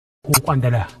ko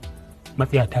kwandala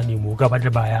matsaya ta nemo gaba da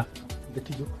baya.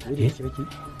 Dattijo,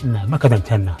 ina maka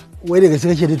zancen nan. wai daga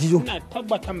sai kake dattijo? Ina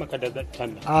tabbatar maka da zancen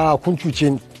nan. Kun cuce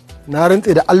ni. Na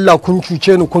rantse da Allah kun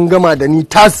cuce ni kun gama da ni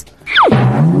tas.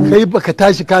 Kai baka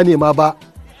tashi ka nema ba.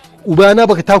 Ubana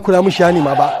baka takura mishi ya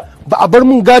nema ba. Ba a bar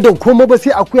mun gadon komai ba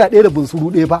sai akuya ɗaya da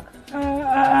bunsuru ɗaya ba.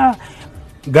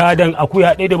 Gadon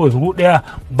akuya ɗaya da bunsuru ɗaya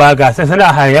ba gasa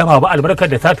sana hayyafa ba albarkar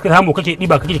da ta samu kake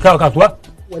ɗiba kake kawo kasuwa?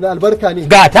 Wani albarka ne?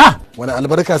 Gata? Wani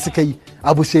albarka suka yi?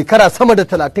 Abu shekara sama da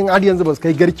 30 har yanzu ba su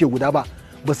kai garke guda ba.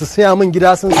 Ba su saya min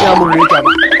gida sun saya min mota ba.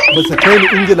 Ba su kai ni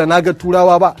Ingila na ga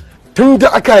turawa ba. Tun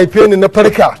da aka haife ni na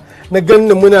farka na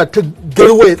ganni muna ta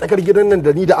garwaye tsakar gidan nan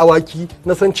da ni da awaki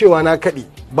na san cewa na kaɗe.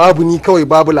 Babu ni kawai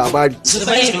babu labari.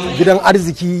 Gidan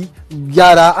arziki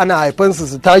yara ana haifansu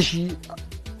su tashi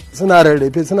suna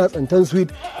rarrafe suna tsantan sweet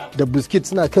da biskit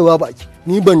suna kaiwa baki.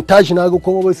 Ni ban tashi na ga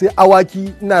kuma ba sai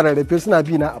awaki ina rarrafe suna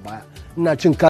bi na a baya. Ina cin